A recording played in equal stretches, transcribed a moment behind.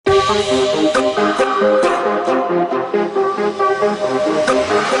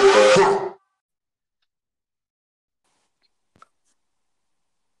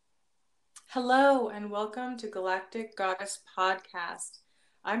Hello and welcome to Galactic Goddess Podcast.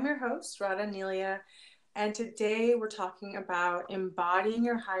 I'm your host, Radha Nelia, and today we're talking about embodying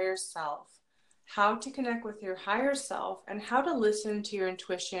your higher self, how to connect with your higher self, and how to listen to your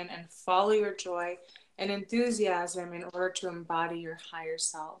intuition and follow your joy and enthusiasm in order to embody your higher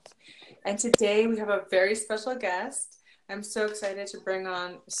self. And today we have a very special guest. I'm so excited to bring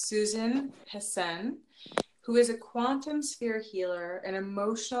on Susan Hessen, who is a quantum sphere healer, an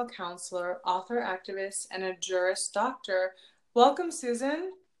emotional counselor, author, activist, and a Juris Doctor. Welcome,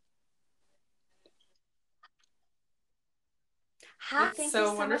 Susan. Hi, It's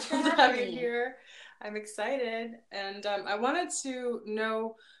so wonderful to have you here. I'm excited. And I wanted to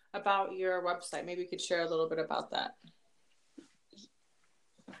know about your website. Maybe you could share a little bit about that.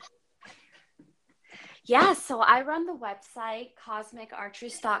 Yeah, so I run the website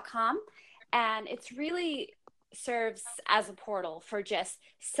cosmicartress.com, and it's really serves as a portal for just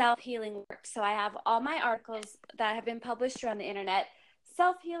self-healing work. So I have all my articles that have been published around the internet,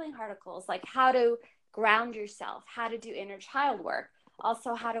 self-healing articles like how to ground yourself, how to do inner child work,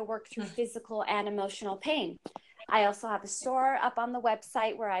 also how to work through physical and emotional pain. I also have a store up on the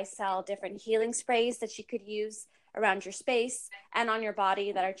website where I sell different healing sprays that you could use around your space and on your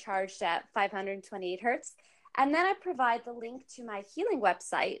body that are charged at 528 hertz. And then I provide the link to my healing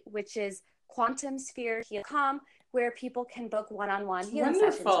website, which is quantumsphere.com, where people can book one-on-one healing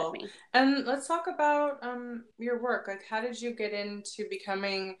sessions with me. And let's talk about your work. Like, how did you get into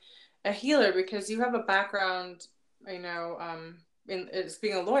becoming a healer? Because you have a background, in it's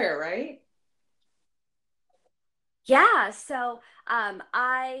being a lawyer, right? Yeah, so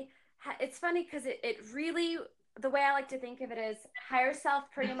it's funny because it really, the way I like to think of it is higher self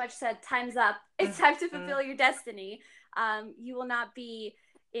pretty much said, time's up. It's time to fulfill your destiny. You will not be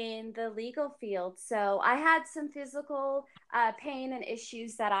in the legal field. So I had some physical pain and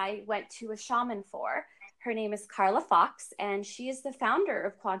issues that I went to a shaman for. Her name is Carla Fox, and she is the founder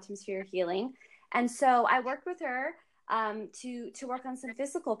of Quantum Sphere Healing. And so I worked with her to work on some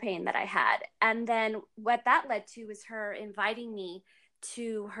physical pain that I had. And then what that led to was her inviting me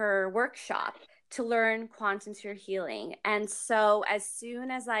to her workshop to learn quantum sphere healing. And so as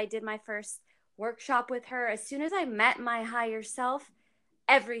soon as I did my first workshop with her, as soon as I met my higher self,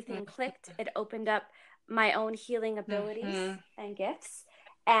 everything clicked. It opened up my own healing abilities and gifts.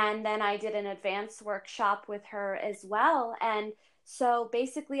 And then I did an advanced workshop with her as well. And so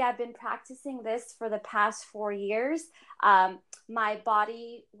basically, I've been practicing this for the past 4 years. My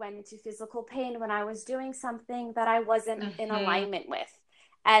body went into physical pain when I was doing something that I wasn't in alignment with.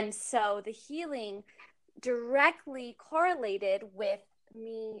 And so the healing directly correlated with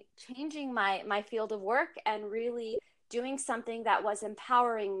me changing my field of work and really doing something that was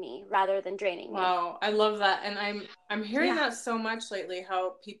empowering me rather than draining me. Wow, I love that. And I'm hearing that so much lately,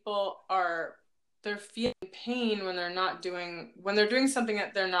 how people they're feeling pain when they're doing something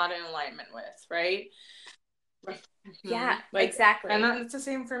that they're not in alignment with, right? Yeah, exactly. And it's the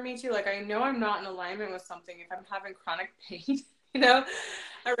same for me too. Like, I know I'm not in alignment with something if I'm having chronic pain,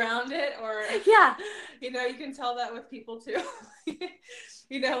 around it, or you can tell that with people too.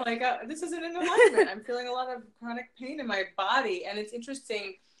 This isn't in alignment. I'm feeling a lot of chronic pain in my body. And it's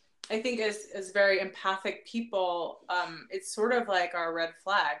interesting, I think, as very empathic people, it's sort of like our red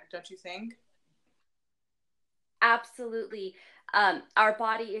flag, don't you think? Absolutely. Our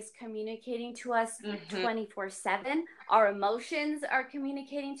body is communicating to us 24/7. Our emotions are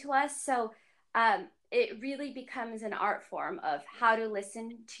communicating to us. So it really becomes an art form of how to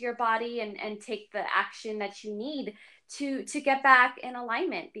listen to your body and take the action that you need to get back in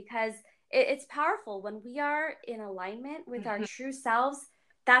alignment, because it's powerful when we are in alignment with our true selves.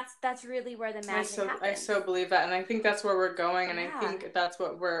 That's really where the magic happens. I so believe that. And I think that's where we're going. And I think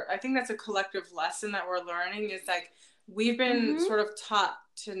that's a collective lesson that we're learning, is like, we've been sort of taught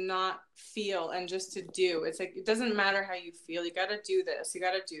to not feel and just to do. It's like, it doesn't matter how you feel. You got to do this. You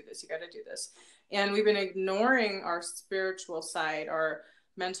got to do this. You got to do this. And we've been ignoring our spiritual side, our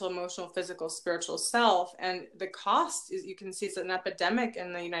mental, emotional, physical, spiritual self. And the cost is, you can see, it's an epidemic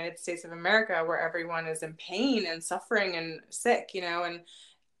in the United States of America, where everyone is in pain and suffering and sick, and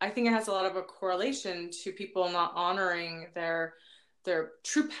I think it has a lot of a correlation to people not honoring their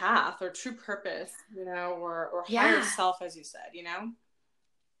true path or true purpose, or higher self, as you said,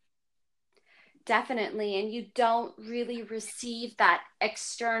 Definitely. And you don't really receive that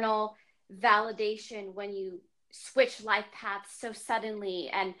external validation when you switch life paths so suddenly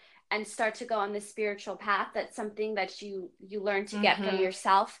and start to go on the spiritual path. That's something that you learn to get from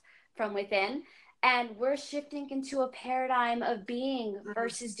yourself from within. And we're shifting into a paradigm of being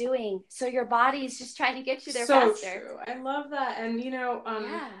versus doing. So your body is just trying to get you there faster. So true. I love that. And,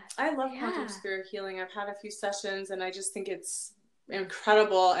 I love quantum spirit healing. I've had a few sessions and I just think it's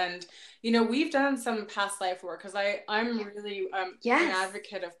incredible. And, we've done some past life work because I'm really an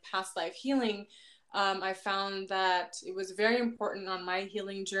advocate of past life healing. I found that it was very important on my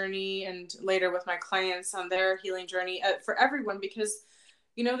healing journey and later with my clients on their healing journey for everyone, because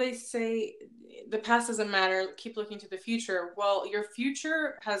they say the past doesn't matter, keep looking to the future. Well, your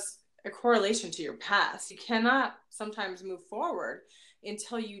future has a correlation to your past. You cannot sometimes move forward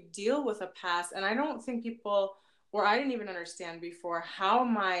until you deal with a past. And I don't think people, or I didn't even understand before, how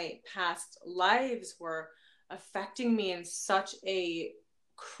my past lives were affecting me in such a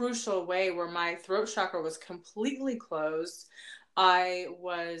crucial way, where my throat chakra was completely closed. I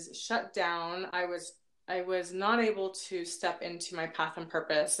was shut down. I was not able to step into my path and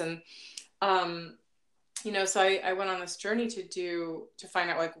purpose. And, so I went on this journey to find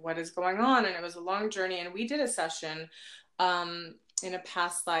out like what is going on. And it was a long journey. And we did a session, in a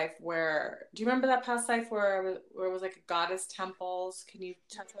past life where, do you remember that past life where it was like goddess temples? Can you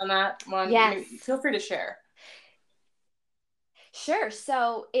touch on that one? Yes. Feel free to share. Sure.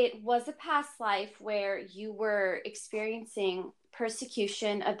 So it was a past life where you were experiencing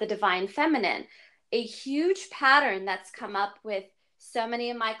persecution of the divine feminine, a huge pattern that's come up with so many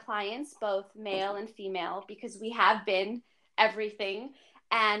of my clients, both male and female, because we have been everything.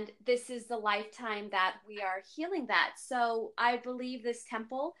 And this is the lifetime that we are healing that. So I believe this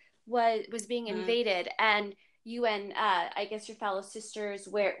temple was being invaded, and you and I guess your fellow sisters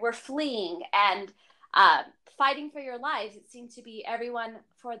were fleeing and fighting for your lives. It seemed to be everyone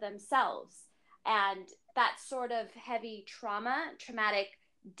for themselves. And that sort of heavy traumatic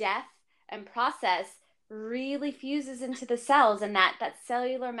death and process really fuses into the cells, and that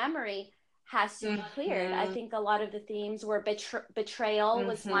cellular memory has to be cleared. I think a lot of the themes were betrayal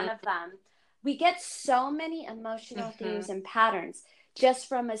was one of them. We get so many emotional themes and patterns just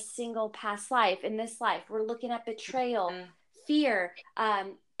from a single past life. In this life, we're looking at betrayal, fear,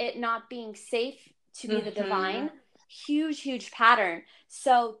 it not being safe to be the divine, huge pattern.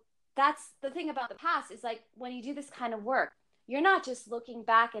 So that's the thing about the past, is like when you do this kind of work, you're not just looking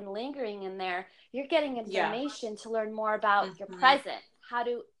back and lingering in there. You're getting information to learn more about your present, how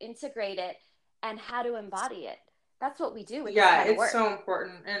to integrate it, and how to embody it. That's what we do with this kind of work. It's so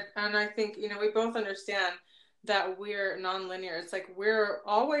important. And I think, we both understand that we're nonlinear. It's like we're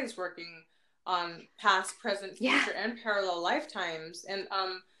always working on past, present, future, and parallel lifetimes. And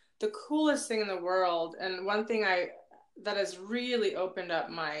the coolest thing in the world, and one thing that has really opened up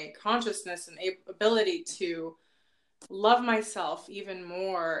my consciousness and ability to love myself even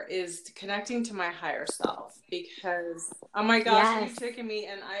more, is connecting to my higher self. Because, oh my gosh, you've taken me,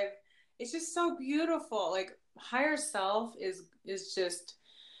 and it's just so beautiful. Like, higher self is just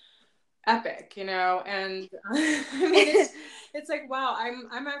epic, and I mean, it's like, wow,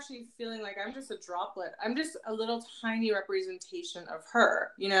 I'm actually feeling like I'm just a droplet. I'm just a little tiny representation of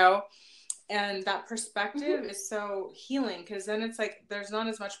her, and that perspective is so healing, because then it's like there's not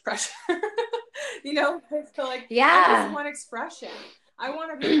as much pressure. It's like, I just want expression. I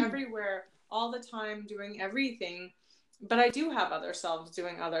want to be everywhere all the time doing everything, but I do have other selves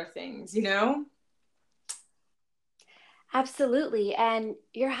doing other things, Absolutely. And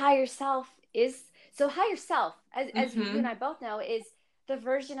your higher self is, so higher self, as you and I both know, is the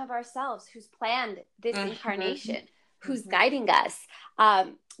version of ourselves who's planned this incarnation, who's guiding us.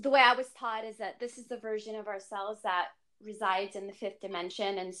 The way I was taught is that this is the version of ourselves that resides in the fifth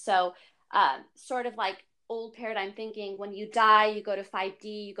dimension. And so sort of like old paradigm thinking, when you die, you go to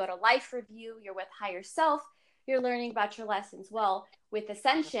 5D, you go to life review, you're with higher self, you're learning about your lessons. Well, with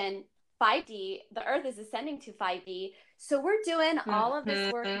ascension, 5D, the earth is ascending to 5D. So we're doing all of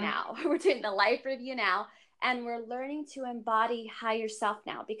this work now. We're doing the life review now, and we're learning to embody higher self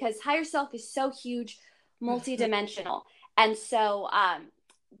now, because higher self is so huge, multidimensional. And so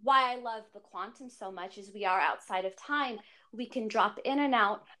why I love the quantum so much is we are outside of time. We can drop in and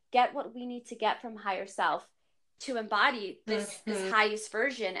out, get what we need to get from higher self to embody this highest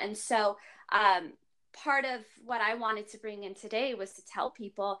version. And so part of what I wanted to bring in today was to tell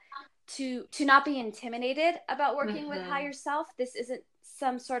people to not be intimidated about working with higher self. This isn't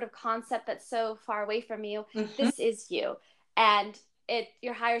some sort of concept that's so far away from you. This is you. And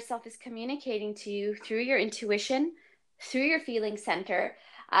your higher self is communicating to you through your intuition, through your feeling center,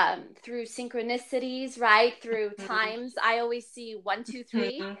 through synchronicities, right? Through times. I always see 1, 2,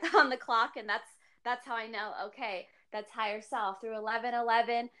 3 on the clock, and that's how I know, okay, that's higher self. Through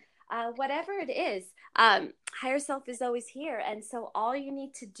 1111, whatever it is, higher self is always here. And so all you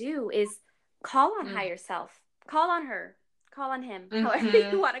need to do is call on higher self, call on her, call on him, however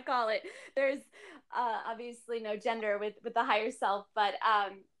you want to call it. There's obviously no gender with the higher self, but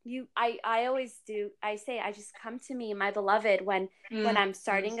I always do. I say, I just come to me, my beloved, when I'm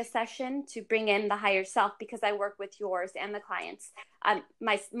starting a session, to bring in the higher self, because I work with yours and the clients,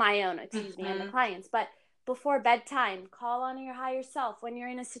 my own, excuse me, and the clients. But before bedtime, call on your higher self when you're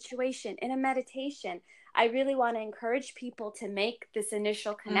in a situation, in a meditation. I really want to encourage people to make this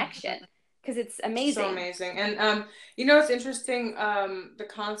initial connection, because it's amazing. So amazing. And you know, it's interesting, the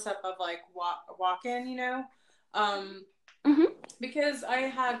concept of like walk-in, you know, because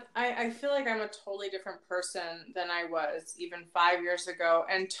I feel like I'm a totally different person than I was even 5 years ago,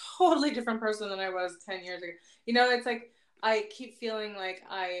 and totally different person than I was 10 years ago. You know, it's like I keep feeling like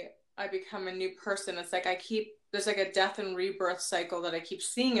I become a new person. It's like there's like a death and rebirth cycle that I keep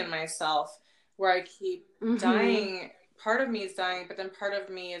seeing in myself, where I keep dying. Part of me is dying, but then part of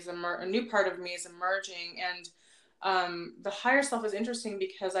me is a new part of me is emerging. And the higher self is interesting,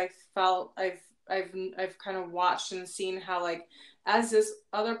 because I felt I've kind of watched and seen how, like, as this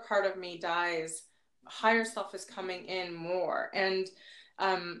other part of me dies, higher self is coming in more. And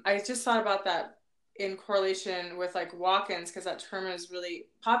I just thought about that in correlation with like walk-ins, because that term is really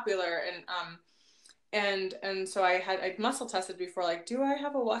popular. And so I'd muscle tested before, like, do I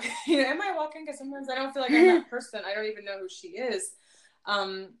have a walk? Am I walking? Because sometimes I don't feel like I'm that person. I don't even know who she is.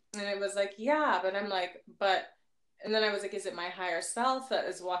 And it was like, yeah, but I'm like, and then I was like, is it my higher self that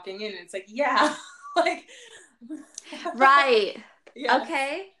is walking in? And it's like, yeah, like, right. Yeah.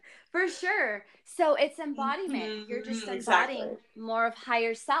 Okay, for sure. So it's embodiment. You're just embodying more of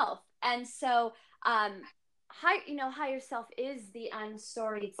higher self. And so, higher self is the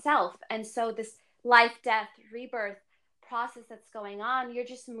unstoried self. And so this life, death, rebirth process that's going on, you're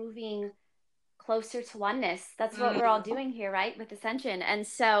just moving closer to oneness. That's what we're all doing here, right, with Ascension. And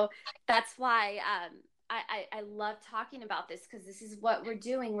so that's why I love talking about this, because this is what we're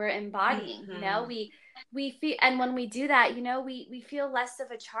doing. We're embodying, you know, we feel, and when we do that, you know, we feel less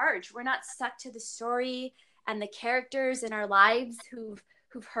of a charge. We're not stuck to the story and the characters in our lives who've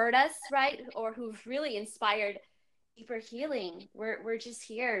hurt us, right, or who've really inspired deeper healing. We're just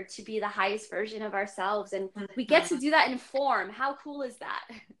here to be the highest version of ourselves, and we get to do that in form. How cool is that?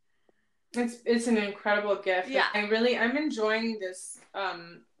 It's an incredible gift. Yeah. I'm enjoying this.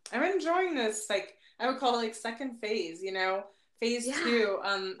 Like, I would call it like second phase, you know, phase 2.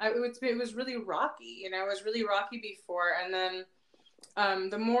 It was really rocky, you know, it was really rocky before. And then,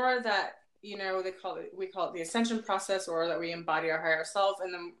 the more that, you know, we call it the ascension process, or that we embody our higher self.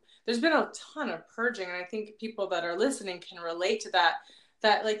 And then there's been a ton of purging. And I think people that are listening can relate to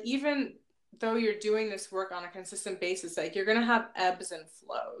that like, even though you're doing this work on a consistent basis, like, you're going to have ebbs and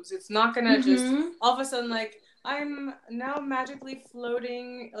flows. It's not going to just all of a sudden, like, I'm now magically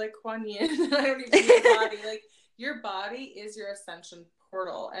floating like Kuan Yin. I don't even need a body. Like, your body is your ascension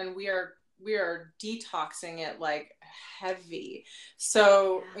portal, and we are detoxing it like heavy.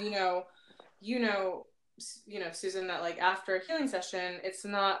 So, you know, Susan, that like after a healing session, it's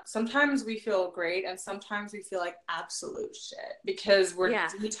not, sometimes we feel great and sometimes we feel like absolute shit, because we're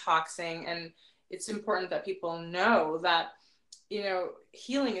detoxing. And it's important that people know that, you know,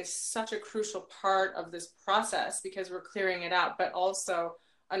 healing is such a crucial part of this process, because we're clearing it out, but also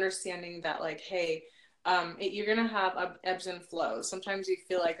understanding that, like, hey, you're going to have ebbs and flows. Sometimes you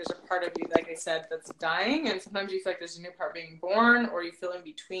feel like there's a part of you, like I said, that's dying. And sometimes you feel like there's a new part being born, or you feel in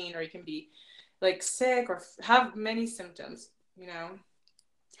between, or you can be like sick or have many symptoms, you know?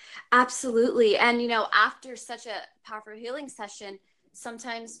 Absolutely. And, you know, after such a powerful healing session,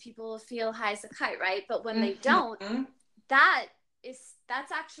 sometimes people feel high as a kite, right? But when they don't,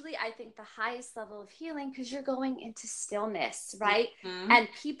 that's actually, I think, the highest level of healing, because you're going into stillness, right? And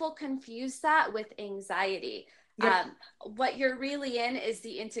people confuse that with anxiety. What you're really in is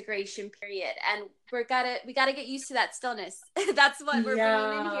the integration period, and we gotta get used to that stillness. That's what we're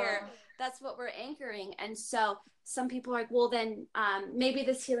bringing in here. That's what we're anchoring. And so some people are like, well, then maybe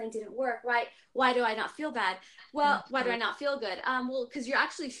this healing didn't work, right? Why do I not feel bad? Well, why do I not feel good? Well, because you're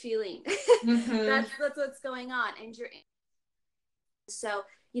actually feeling. That's what's going on. And so,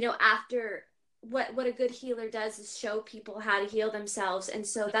 you know, after what a good healer does is show people how to heal themselves. And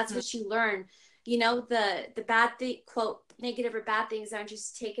so that's what you learn. You know, the bad thing, quote, negative or bad things aren't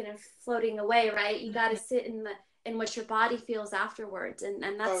just taken and floating away, right? You got to sit in what your body feels afterwards. And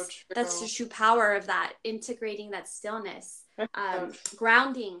that's the true power of that, integrating that stillness,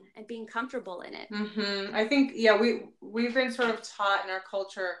 grounding and being comfortable in it. I think, we've been sort of taught in our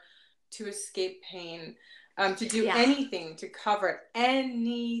culture to escape pain. to do anything to cover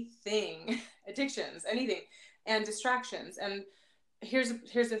anything, addictions, anything, and distractions. And here's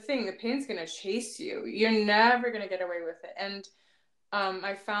the thing: the pain's gonna chase you. You're never gonna get away with it. And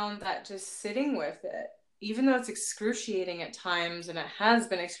I found that just sitting with it, even though it's excruciating at times, and it has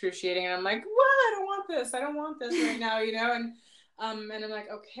been excruciating, and I'm like, what? I don't want this. I don't want this right now, you know? And I'm like,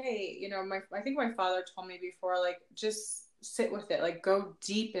 okay, you know, I think my father told me before, like, just sit with it, like, go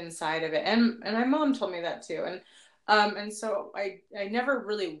deep inside of it. And my mom told me that too. And so I never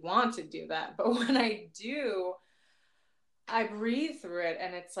really want to do that. But when I do, I breathe through it,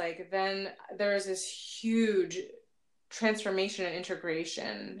 and it's like, then there's this huge transformation and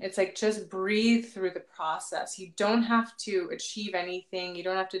integration. It's like, just breathe through the process. You don't have to achieve anything. You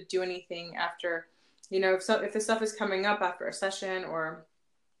don't have to do anything after, you know, if the stuff is coming up after a session, or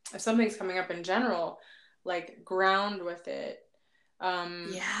if something's coming up in general, like, ground with it.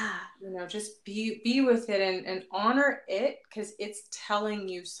 You know, just be with it, and honor it, because it's telling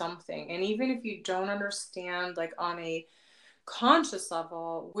you something. And even if you don't understand, like, on a conscious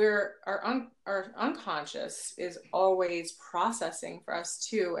level, our unconscious is always processing for us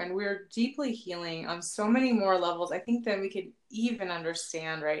too, and we're deeply healing on so many more levels, I think, than we could even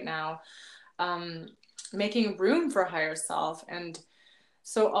understand right now, making room for higher self. And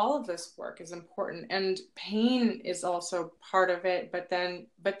so all of this work is important, and pain is also part of it, but then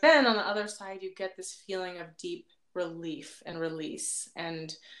on the other side, you get this feeling of deep relief and release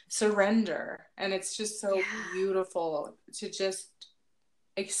and surrender. And it's just so beautiful to just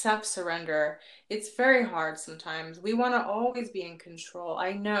accept surrender. It's very hard sometimes. We want to always be in control,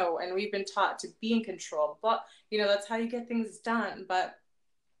 I know, and we've been taught to be in control, but, you know, that's how you get things done. But,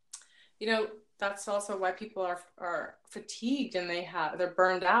 you know, that's also why people are fatigued, and they're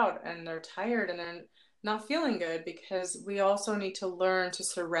burned out, and they're tired, and they're not feeling good, because we also need to learn to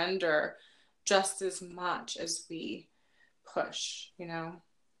surrender just as much as we push, you know?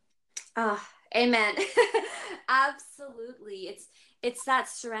 Oh, amen. Absolutely. It's that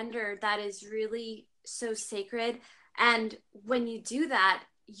surrender that is really so sacred. And when you do that,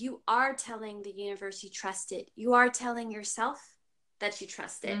 you are telling the universe you trust it. You are telling yourself that you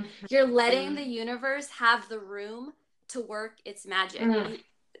trust it. Mm-hmm. You're letting the universe have the room to work its magic. Mm-hmm.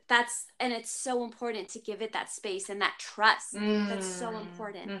 And it's so important to give it that space and that trust. Mm-hmm. That's so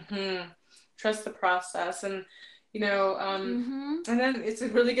important. Mm-hmm. Trust the process. And, you know, and then it's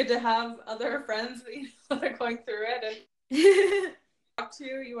really good to have other friends that are going through it and talk to.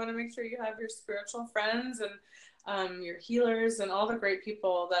 You want to make sure you have your spiritual friends and your healers and all the great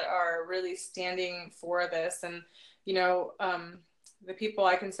people that are really standing for this. And, you know, the people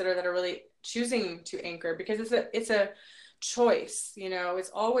I consider that are really choosing to anchor, because it's a choice, you know, it's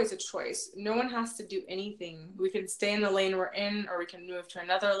always a choice. No one has to do anything. We can stay in the lane we're in, or we can move to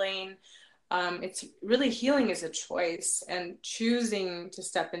another lane. It's really, healing is a choice, and choosing to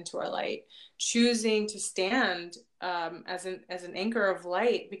step into our light, choosing to stand as an anchor of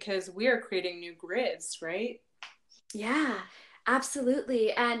light, because we are creating new grids, right? Yeah,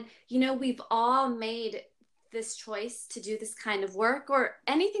 absolutely. And, you know, we've all made this choice to do this kind of work, or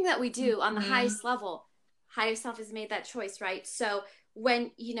anything that we do on the highest level. Higher self has made that choice, right? So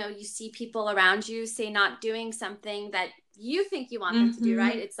when, you know, you see people around you, say, not doing something that you think you want them to do,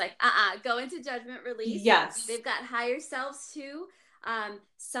 right? It's like, go into judgment release. Yes. They've got higher selves too.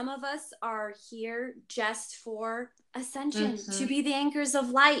 Some of us are here just for ascension, to be the anchors of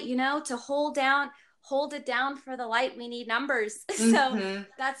light, you know, to hold it down for the light. We need numbers. So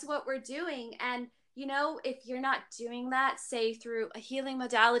that's what we're doing. And, you know, if you're not doing that, say, through a healing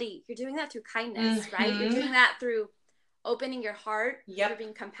modality, you're doing that through kindness, right? You're doing that through opening your heart, through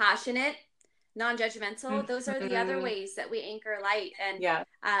being compassionate, non-judgmental. Those are the other ways that we anchor light. And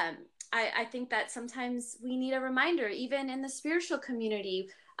I think that sometimes we need a reminder, even in the spiritual community,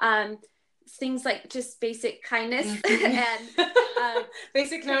 things like just basic kindness and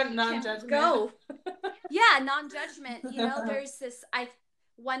basic non-judgment. Non-judgment. You know, there's this,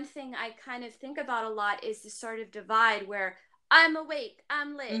 one thing I kind of think about a lot is this sort of divide where I'm awake,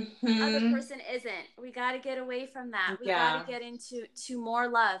 I'm lit, other person isn't. We got to get away from that. We got to get into more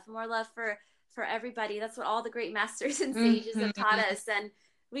love for everybody. That's what all the great masters and sages have taught us, and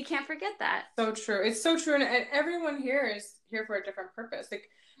we can't forget that. So true. It's so true. And everyone here is here for a different purpose. Like,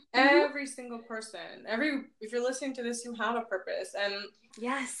 every single person, if you're listening to this, you have a purpose. And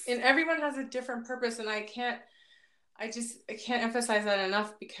and everyone has a different purpose. And I can't emphasize that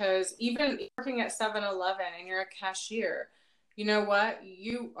enough, because even working at 7-Eleven and you're a cashier, you know what?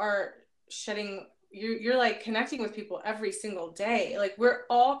 You are you're like connecting with people every single day. Like, we're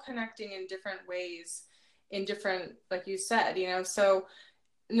all connecting in different ways, in different, like you said, you know, so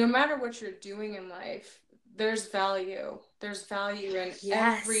no matter what you're doing in life, there's value in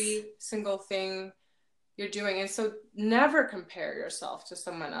every single thing you're doing. And so never compare yourself to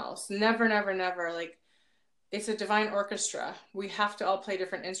someone else. Never, never, never. Like, it's a divine orchestra. We have to all play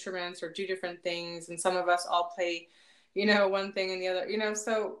different instruments or do different things. And some of us all play, you know, one thing and the other, you know,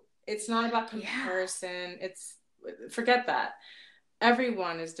 so it's not about comparison. It's, forget that.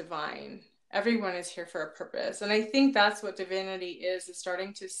 Everyone is divine. Everyone is here for a purpose. And I think that's what divinity is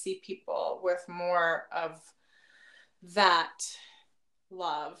starting to see people with more of that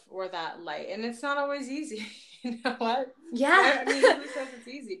love or that light. And it's not always easy. You know what? Yeah. I mean, who says it's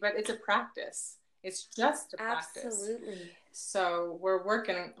easy? But it's a practice. It's just a practice. Absolutely. So we're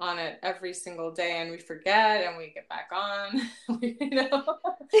working on it every single day, and we forget and we get back on. We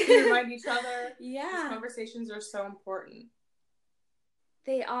remind each other. Yeah. These conversations are so important.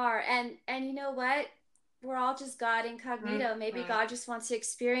 They are. And you know what? We're all just God incognito. Mm-hmm. Maybe God just wants to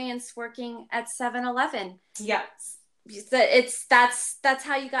experience working at 7-Eleven. Yes. That's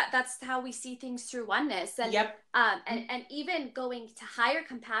how we see things through oneness. And and even going to higher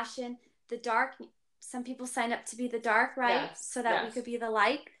compassion, the dark, some people sign up to be the dark, right? Yes. So that we could be the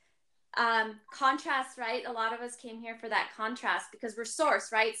light. Contrast, right? A lot of us came here for that contrast because we're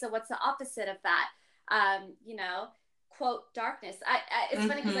source, right? So what's the opposite of that? Quote, darkness. It's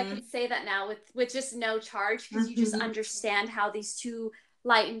funny because I can say that now with just no charge, because you just understand how these two,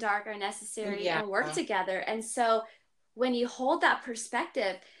 light and dark, are necessary and work together. And so when you hold that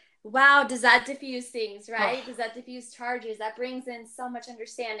perspective, wow, does that diffuse things, right? Does that diffuse charges? That brings in so much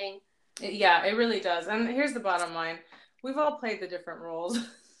understanding. Yeah, it really does. And here's the bottom line. We've all played the different roles.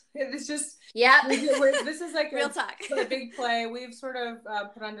 It's just, this is like real talk. A big play. We've sort of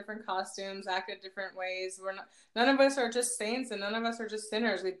put on different costumes, acted different ways. None of us are just saints and none of us are just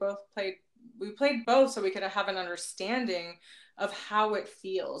sinners. We played both so we could have an understanding of how it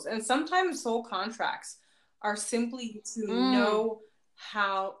feels. And sometimes soul contracts are simply to know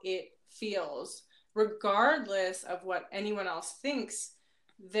how it feels, regardless of what anyone else thinks.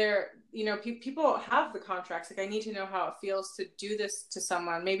 People have the contracts. Like, I need to know how it feels to do this to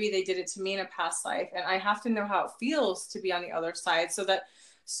someone. Maybe they did it to me in a past life, and I have to know how it feels to be on the other side, so that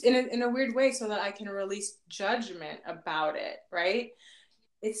in a weird way, so that I can release judgment about it. Right?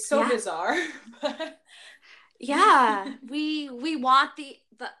 It's so bizarre. But we want the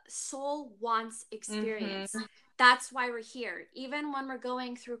soul wants experience. That's why we're here. Even when we're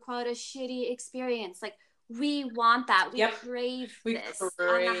going through, quote, a shitty experience, like, we want that. We crave this on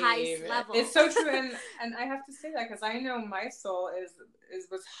the highest level. It's so true. And I have to say that because I know my soul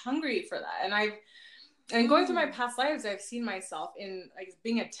was hungry for that. And going through my past lives, I've seen myself in, like,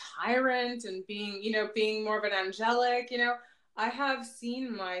 being a tyrant and being more of an angelic, I have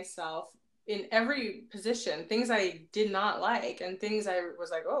seen myself in every position, things I did not like and things I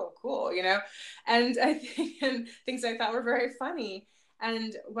was like, oh, cool, and and things I thought were very funny.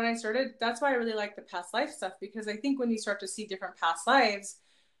 And when I started, that's why I really like the past life stuff, because I think when you start to see different past lives,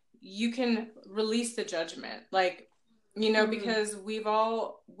 you can release the judgment, like, because we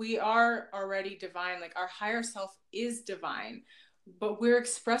are already divine. Like, our higher self is divine, but we're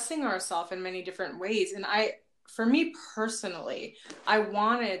expressing ourselves in many different ways. And for me personally, I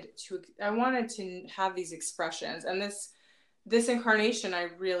wanted to have these expressions, and this incarnation, I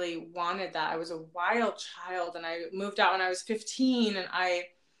really wanted that. I was a wild child, and I moved out when I was 15, and I,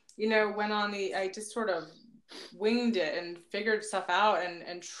 I just sort of winged it and figured stuff out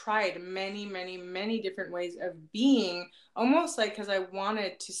and tried many, many, many different ways of being, almost like because I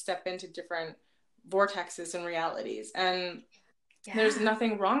wanted to step into different vortexes and realities. And there's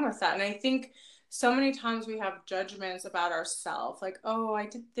nothing wrong with that. And I think so many times we have judgments about ourselves, like, oh, I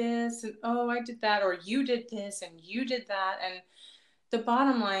did this, and oh, I did that, or you did this and you did that. And the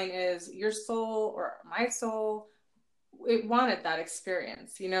bottom line is, your soul, or my soul, it wanted that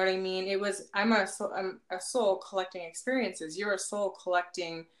experience. You know what I mean? I'm a soul collecting experiences. You're a soul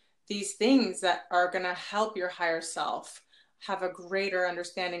collecting these things that are going to help your higher self have a greater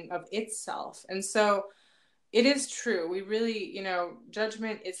understanding of itself. And so it is true. We really,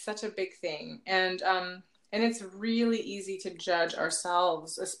 judgment is such a big thing. And it's really easy to judge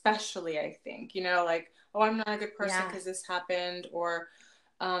ourselves, especially, I think, like, oh, I'm not a good person because this happened, or,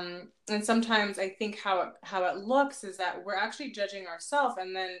 and sometimes I think how it looks is that we're actually judging ourselves,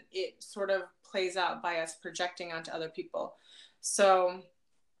 and then it sort of plays out by us projecting onto other people. So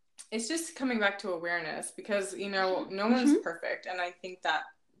it's just coming back to awareness, because, no one's perfect. And I think that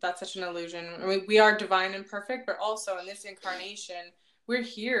that's such an illusion. I mean, we are divine and perfect, but also in this incarnation, we're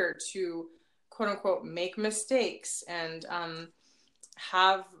here to, quote unquote, make mistakes and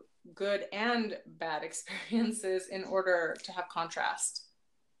have good and bad experiences in order to have contrast.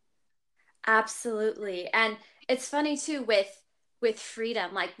 Absolutely. And it's funny too with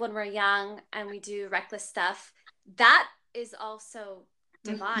freedom, like when we're young and we do reckless stuff, that is also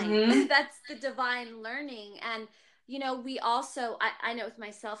divine. Mm-hmm. That's the divine learning. And we also, I know with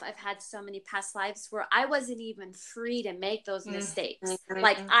myself, I've had so many past lives where I wasn't even free to make those mistakes. Mm-hmm.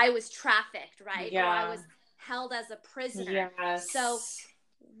 Like I was trafficked, right? Or I Yeah. was held as a prisoner. So Yes.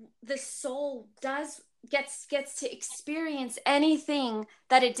 the soul gets to experience anything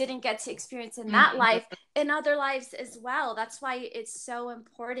that it didn't get to experience in that Mm-hmm. life in other lives as well. That's why it's so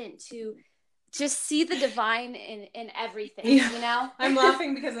important to just see the divine in everything. Yeah. I'm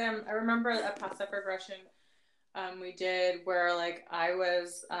laughing because I remember a past life regression we did where like I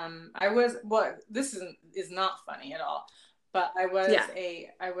was well, this is not funny at all, but I was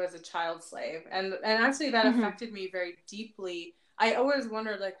a child slave, and actually that Mm-hmm. affected me very deeply. I always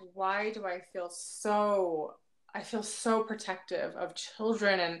wondered, like, why do I feel so protective of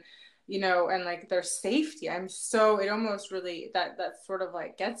children, and and like their safety. It almost really that sort of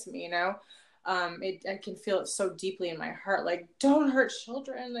like gets me, I can feel it so deeply in my heart, like, don't hurt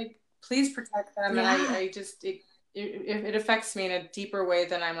children, like, please protect them. And Yeah. I just it affects me in a deeper way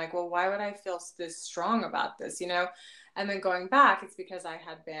than I'm like, well, why would I feel this strong about this, and then going back, it's because I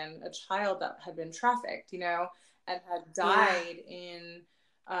had been a child that had been trafficked, and had died in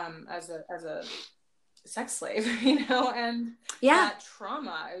as a sex slave, and Yeah. that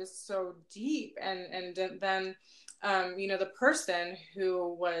trauma is so deep. And then the person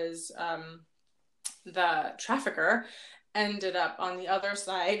who was the trafficker ended up on the other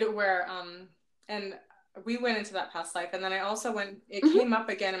side where and we went into that past life, and then I also it Mm-hmm. came up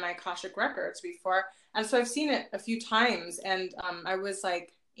again in my Akashic records before, and so I've seen it a few times. And I was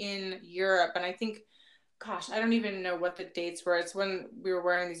like in Europe, and I think, gosh, I don't even know what the dates were. It's when we were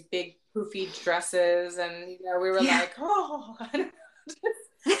wearing these big poofy dresses, and we were like, oh, I don't know.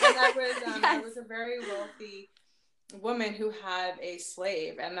 And I was a very wealthy woman who had a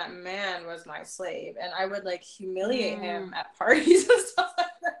slave, and that man was my slave, and I would like humiliate him at parties and stuff like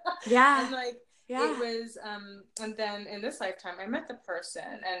that. Yeah. And like it was and then in this lifetime I met the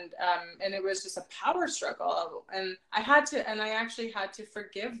person, and it was just a power struggle, and I actually had to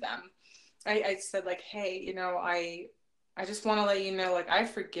forgive them. I said, like, hey, I just want to let you know, like, I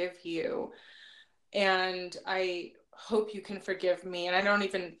forgive you, and I hope you can forgive me. And I don't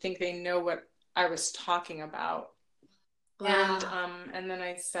even think they know what I was talking about. Yeah. And then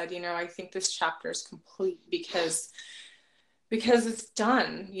I said, I think this chapter is complete because it's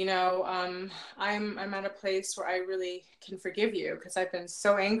done. I'm at a place where I really can forgive you, because I've been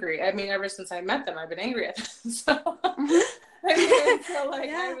so angry. I mean, ever since I met them, I've been angry at them. So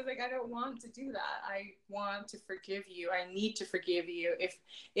I was like, I don't want to do that. I want to forgive you. I need to forgive you,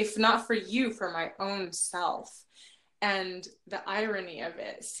 if not for you, for my own self. And the irony of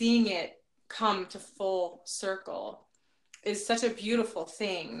it, seeing it come to full circle, is such a beautiful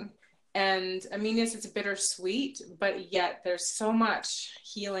thing. And I mean, yes, it's bittersweet, but yet there's so much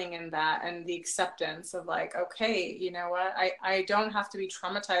healing in that, and the acceptance of like, okay, you know what, I don't have to be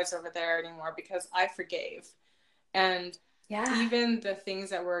traumatized over there anymore, because I forgave. And even the things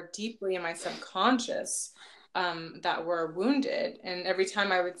that were deeply in my subconscious, that were wounded, and every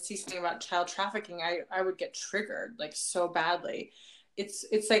time I would see something about child trafficking, I would get triggered like so badly.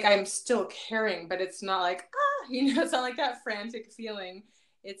 It's like I'm still caring, but it's not like, it's not like that frantic feeling.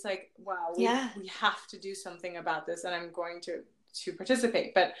 It's like, wow, we have to do something about this, and I'm going to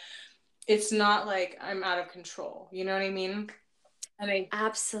participate. But it's not like I'm out of control. You know what I mean? And I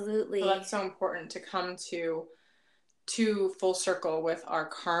absolutely. So that's so important to come to full circle with our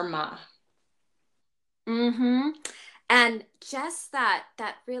karma. Mm-hmm. And just that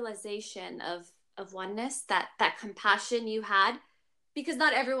realization of oneness, that compassion you had, because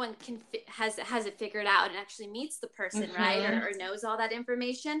not everyone has it figured out and actually meets the person, mm-hmm. right, or knows all that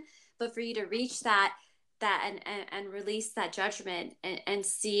information. But for you to reach that and release that judgment and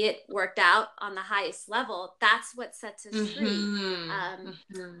see it worked out on the highest level, that's what sets us mm-hmm.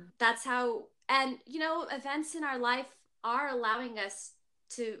 free. That's how, and events in our life are allowing us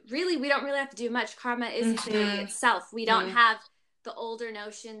to really, we don't really have to do much. Karma is mm-hmm. clearing itself. We don't mm-hmm. have the older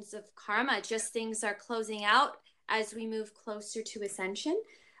notions of karma, just things are closing out as we move closer to ascension.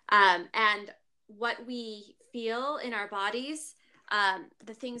 And what we feel in our bodies,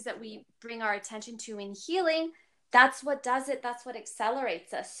 the things that we bring our attention to in healing, that's what does it. That's what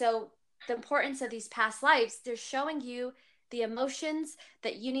accelerates us. So the importance of these past lives, they're showing you the emotions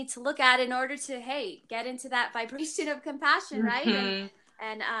that you need to look at in order to, hey, get into that vibration of compassion, right? Mm-hmm.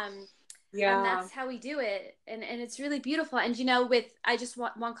 And that's how we do it. And it's really beautiful. And, I just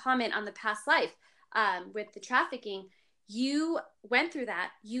want one comment on the past life, with the trafficking. you went through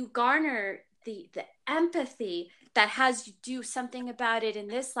that. You garner the empathy that has you do something about it in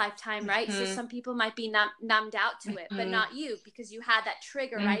this lifetime, right? So some people might be numbed out to it, but not you, because you had that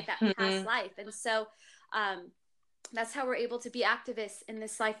trigger, right? That past life. And so that's how we're able to be activists in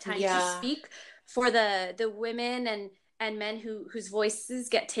this lifetime, to speak for the women and men whose voices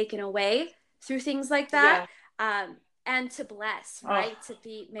get taken away through things like that. And to bless, right? To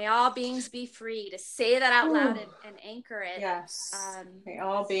be, may all beings be free, to say that out loud and anchor it. May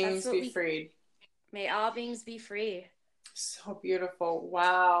all beings be freed. May all beings be free. So beautiful.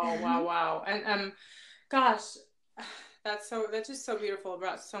 Wow. Wow. And gosh, that's just so beautiful. It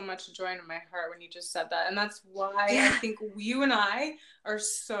brought so much joy into my heart when you just said that. And that's why I think you and I are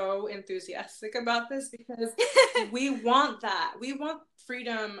so enthusiastic about this, because we want that. We want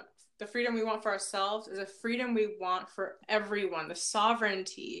freedom. The freedom we want for ourselves is a freedom we want for everyone. The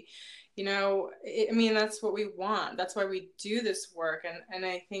sovereignty, you know, I mean, that's what we want. That's why we do this work. And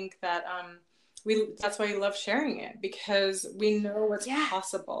I think that, that's why we love sharing it, because we know what's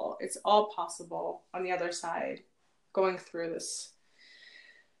possible. It's all possible on the other side, going through this.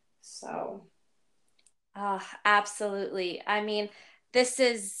 So. Absolutely. I mean, this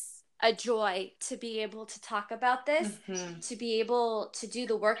is a joy to be able to talk about this, to be able to do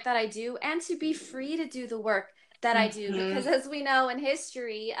the work that I do, and to be free to do the work that I do. Because as we know in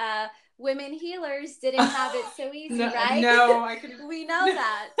history, women healers didn't have it so easy, right? No, I couldn't. We know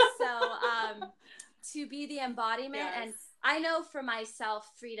that. So to be the embodiment, and I know for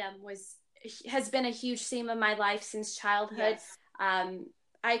myself, freedom has been a huge theme of my life since childhood.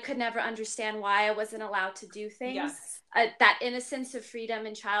 I could never understand why I wasn't allowed to do things. That innocence of freedom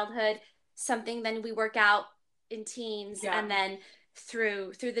in childhood, something then we work out in teens, and then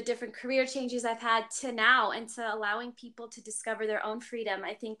through the different career changes I've had to now, and to allowing people to discover their own freedom.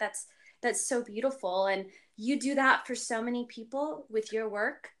 I think that's so beautiful. And you do that for so many people with your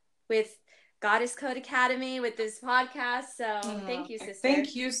work, with Goddess Code Academy, with this podcast. So thank you, sister.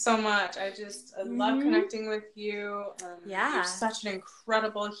 Thank you so much. I love connecting with you. You're such an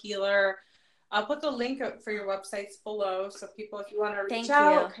incredible healer. I'll put the link up for your websites below. So people, if you want to reach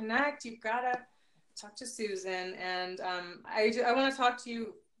out, connect, you've got to talk to Susan. And I want to talk to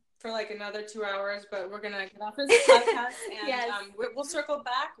you for like another 2 hours, but we're going to get off this podcast and we'll circle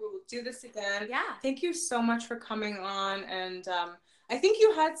back. We'll do this again. Thank you so much for coming on. And I think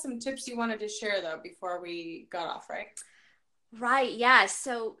you had some tips you wanted to share, though, before we got off, right? Right. Yeah.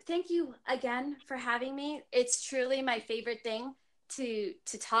 So thank you again for having me. It's truly my favorite thing to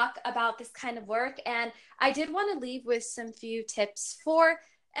talk about this kind of work. And I did want to leave with some few tips for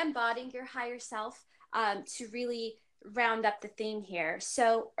embodying your higher self, to really round up the theme here.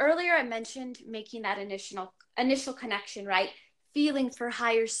 So earlier I mentioned making that initial connection, right? Feeling for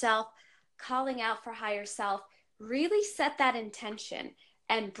higher self, calling out for higher self. Really set that intention,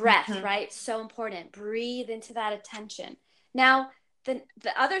 and breath, right? So important. Breathe into that attention. Now, the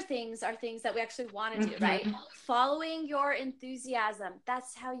other things are things that we actually want to do, right? Following your enthusiasm.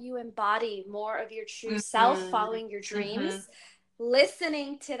 That's how you embody more of your true self, following your dreams,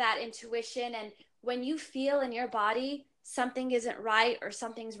 listening to that intuition. And when you feel in your body something isn't right or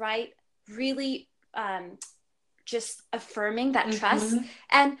something's right, really just affirming that trust.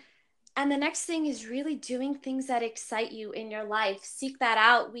 And the next thing is really doing things that excite you in your life. Seek that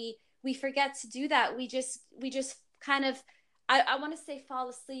out. We forget to do that. We just kind of, I want to say fall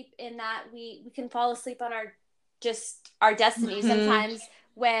asleep in that we can fall asleep on our destiny sometimes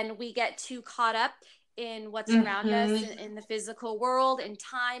when we get too caught up in what's around us in the physical world, in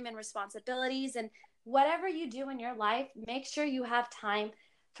time and responsibilities. And whatever you do in your life, make sure you have time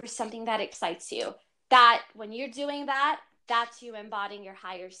for something that excites you. That when you're doing that, that's you embodying your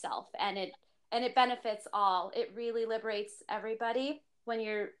higher self, and it benefits all. It really liberates everybody when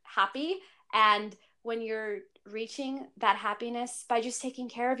you're happy, and when you're reaching that happiness by just taking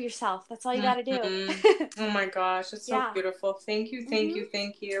care of yourself. That's all you got to do. Oh my gosh, it's so beautiful. Thank you, thank you,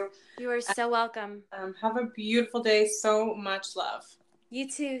 thank you. You are so welcome. Have a beautiful day. So much love. You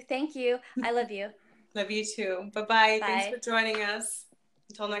too. Thank you. I love you. Love you too. Bye-bye. Thanks for joining us.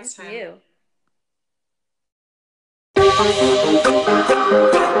 Until next time. Thank you.